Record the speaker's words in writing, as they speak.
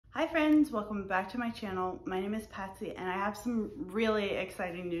Hi friends, welcome back to my channel. My name is Patsy and I have some really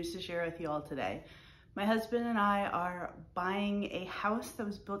exciting news to share with you all today. My husband and I are buying a house that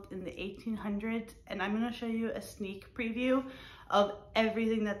was built in the 1800s and I'm going to show you a sneak preview of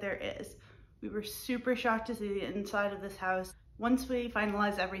everything that there is. We were super shocked to see the inside of this house. Once we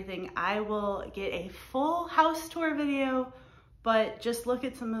finalize everything, I will get a full house tour video, but just look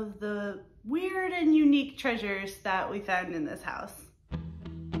at some of the weird and unique treasures that we found in this house.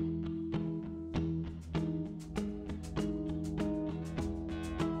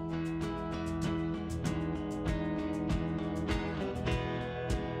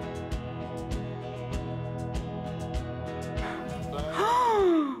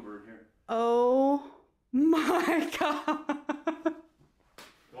 Oh my god.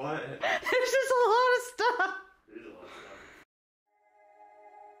 What? There's just a lot of stuff. There's a lot of stuff.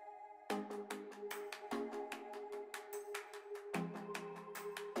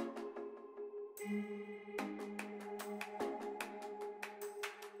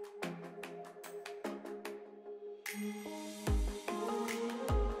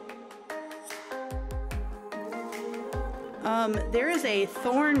 There is a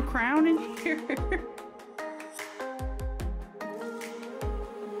thorn crown in here.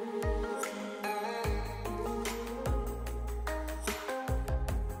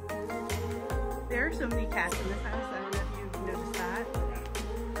 There are so many cats in this house. I don't know if you've noticed that.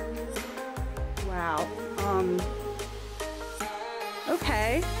 Wow.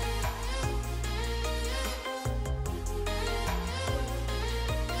 Okay.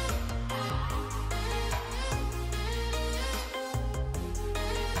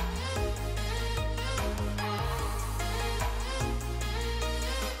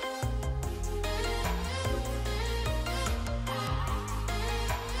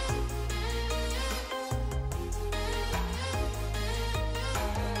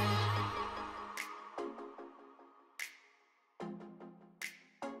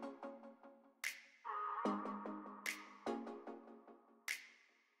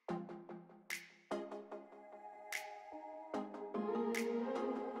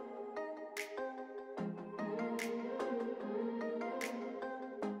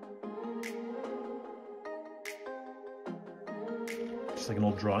 Just like an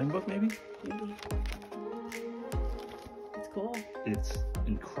old drawing book, maybe? Maybe. It's cool. It's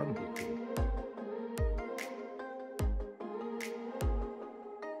incredibly cool.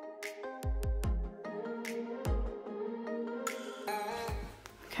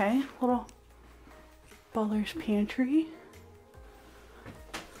 Okay, little Butler's pantry.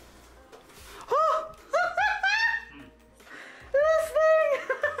 Oh! This thing!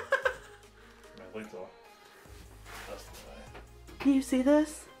 My light's off. That's the way. Can you see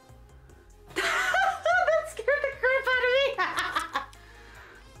this? That scared the crap out of me!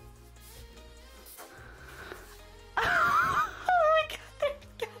 Oh my god, there's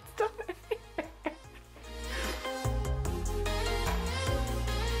cat stuff everywhere.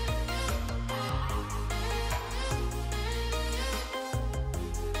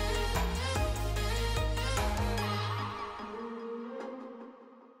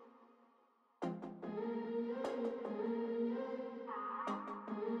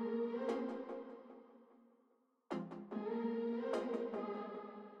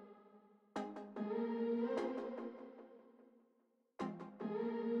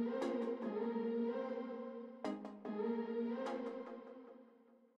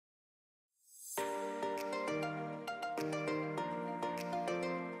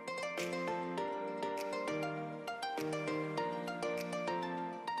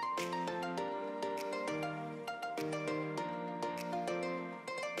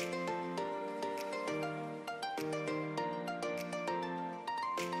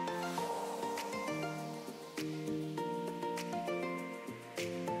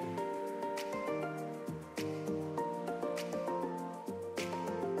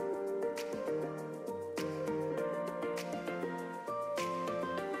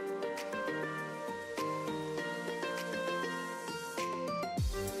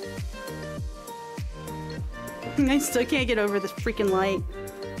 I still can't get over this freaking light.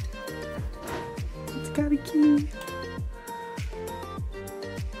 It's got a key.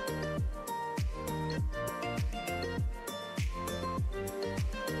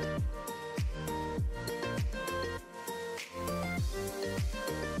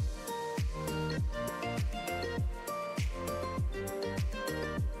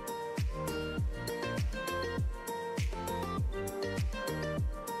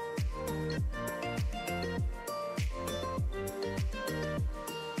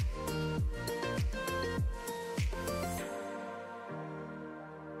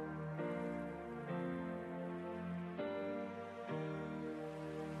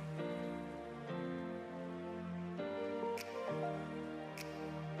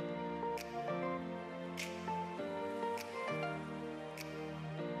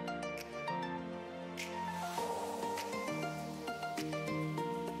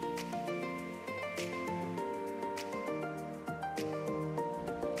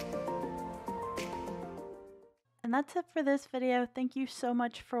 And that's it for this video. Thank you so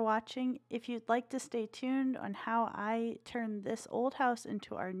much for watching. If you'd like to stay tuned on how I turn this old house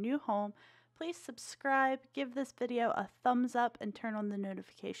into our new home, please subscribe, give this video a thumbs up, and turn on the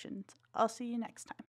notifications. I'll see you next time.